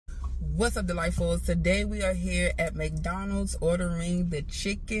What's up, delightfuls? Today we are here at McDonald's ordering the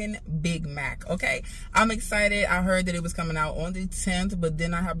chicken Big Mac. Okay, I'm excited. I heard that it was coming out on the 10th, but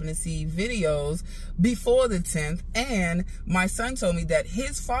then I happened to see videos before the 10th, and my son told me that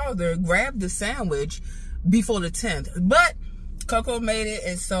his father grabbed the sandwich before the 10th, but Coco made it,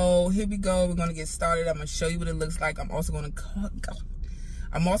 and so here we go. We're gonna get started. I'm gonna show you what it looks like. I'm also gonna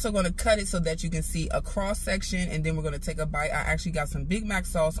cut it so that you can see a cross section, and then we're gonna take a bite. I actually got some Big Mac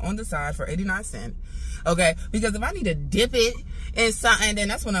sauce on the side for 89 cents. Okay, because if I need to dip it in something, then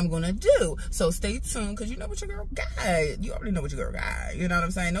that's what I'm gonna do. So stay tuned, because you know what your girl got. You already know what your girl got. You know what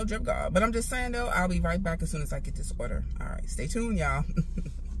I'm saying? No drip guard. But I'm just saying though, I'll be right back as soon as I get this order. All right, stay tuned, y'all.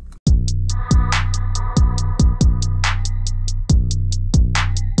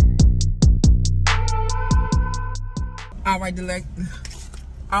 All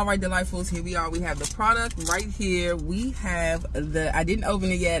right, delightfuls, here we are. We have the product right here. We have I didn't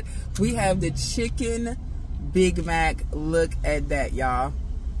open it yet. We have the chicken Big Mac. Look at that, y'all.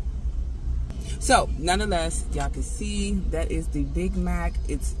 So, nonetheless, y'all can see that is the Big Mac.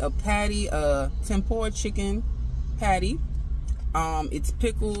 It's a patty, a tempura chicken patty. It's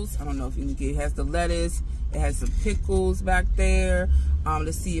pickles. I don't know if you can get it. It has the lettuce. It has some pickles back there.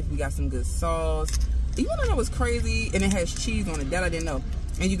 Let's see if we got some good sauce. You wanna know what's crazy? And it has cheese on it. That I didn't know.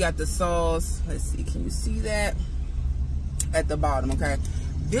 And you got the sauce. Let's see, can you see that? At the bottom, okay?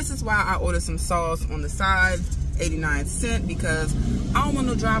 This is why I ordered some sauce on the side, 89 cents, because I don't want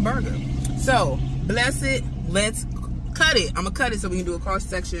no dry burger. So, bless it. Let's cut it. I'm gonna cut it so we can do a cross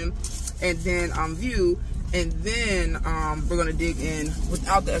section and then view. And then we're gonna dig in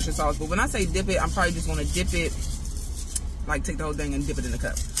without the extra sauce. But when I say dip it, I'm probably just gonna dip it, like take the whole thing and dip it in the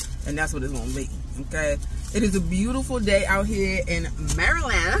cup. And that's what it's gonna be, okay? It is a beautiful day out here in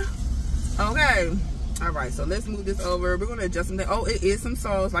Maryland. Okay. All right, so let's move this over. We're gonna adjust something. Oh, it is some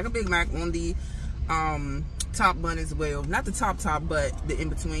sauce, like a Big Mac, on the top bun as well. Not the top, but the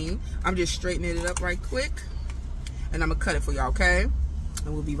in-between. I'm just straightening it up right quick. And I'm gonna cut it for y'all, okay?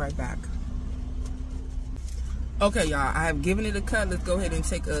 And we'll be right back. Okay, y'all, I have given it a cut. Let's go ahead and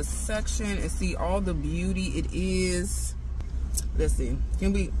take a section and see all the beauty it is. Let's see.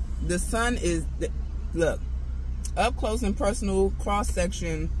 The sun is... Look, up close and personal, cross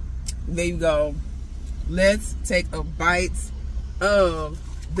section. There you go. Let's take a bite of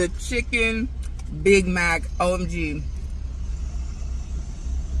the chicken Big Mac. OMG.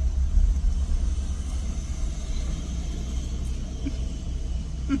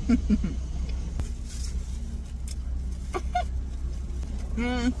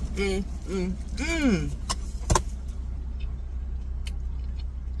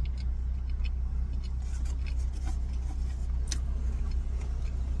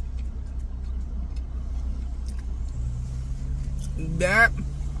 That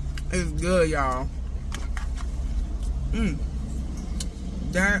is good, y'all.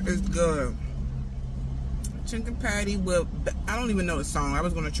 That is good. Chicken patty with, I don't even know the song. I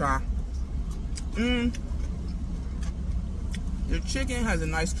was gonna try. The chicken has a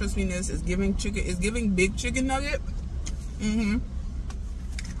nice crispiness. It's giving chicken. It's giving big chicken nugget.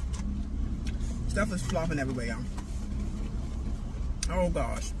 Stuff is flopping everywhere, y'all. Oh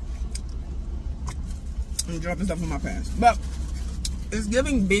gosh. I'm dropping stuff in my pants, but it's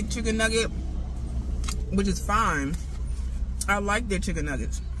giving big chicken nugget, which is fine. I like their chicken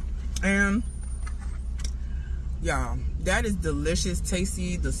nuggets. And y'all, that is delicious,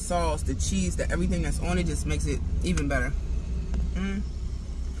 tasty. The sauce, the cheese, everything that's on it just makes it even better.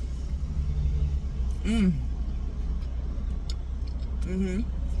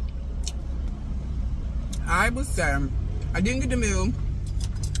 I would say I didn't get the meal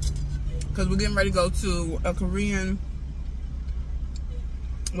because we're getting ready to go to a Korean.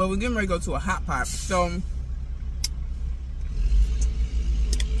 Well, we're getting ready to go to a hot pot. So,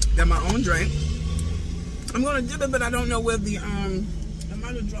 got my own drink. I'm gonna dip it, but I don't know where the I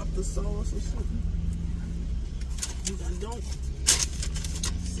might have dropped the sauce or something. I don't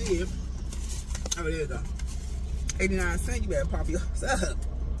see it. Oh, there you go. 89 cents. You better pop yours up.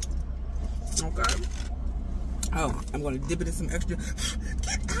 Okay. Oh, I'm gonna dip it in some extra.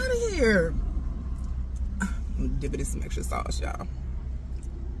 Get out of here. I'm gonna dip it in some extra sauce, y'all.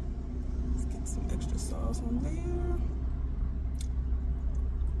 Some extra sauce on there.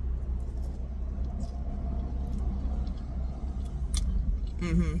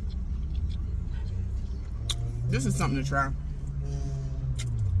 This is something to try.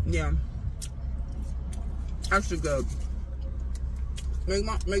 Yeah. Extra good.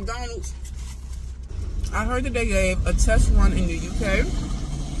 McDonald's. I heard that they gave a test run in the UK.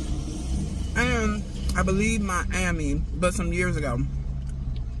 And I believe Miami, but some years ago.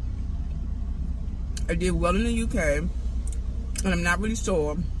 It did well in the UK, and I'm not really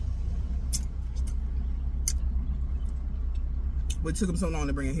sure what took them so long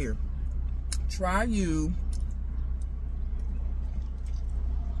to bring it here. Try you.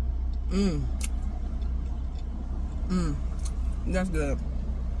 That's good.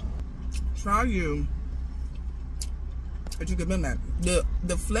 Try you a chicken Big Mac.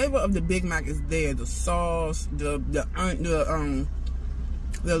 The flavor of the Big Mac is there. The sauce, the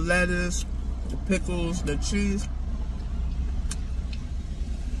lettuce, the pickles, the cheese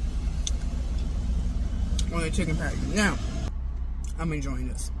on the chicken patty. Now, I'm enjoying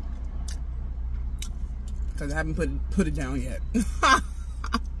this because I haven't put it down yet.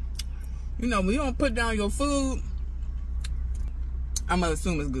 You know, when you don't put down your food, I'm gonna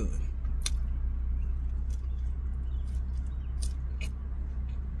assume it's good.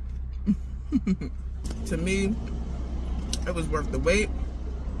 To me, it was worth the wait.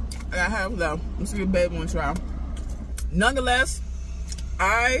 I have though. Let's see if babe wants to try. Nonetheless,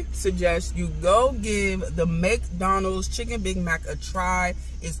 I suggest you go give the McDonald's Chicken Big Mac a try.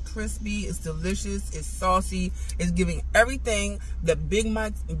 It's crispy, it's delicious, it's saucy, it's giving everything that Big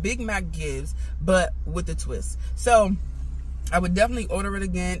Mac gives, but with a twist. So I would definitely order it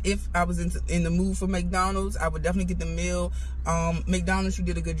again if I was in the mood for McDonald's. I would definitely get the meal. McDonald's, you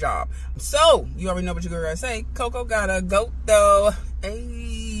did a good job. So you already know what you're gonna say. Coco got a goat though.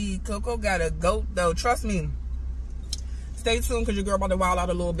 Hey, Coco got a goat though. Trust me. Stay tuned because your girl about to wild out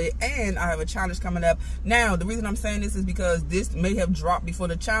a little bit, and I have a challenge coming up. Now, the reason I'm saying this is because this may have dropped before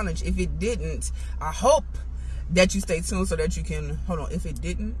the challenge. If it didn't, I hope that you stay tuned so that you can, hold on, if it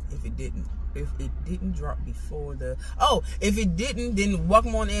didn't drop before the, if it didn't, then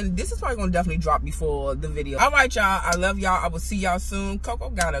welcome on in. This is probably going to definitely drop before the video. All right, y'all. I love y'all. I will see y'all soon. Coco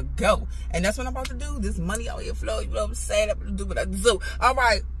gotta go. And that's what I'm about to do. This money out here flow. You know what I'm saying? I'm going to do what I do. All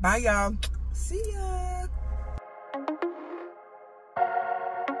right. Bye, y'all. See ya.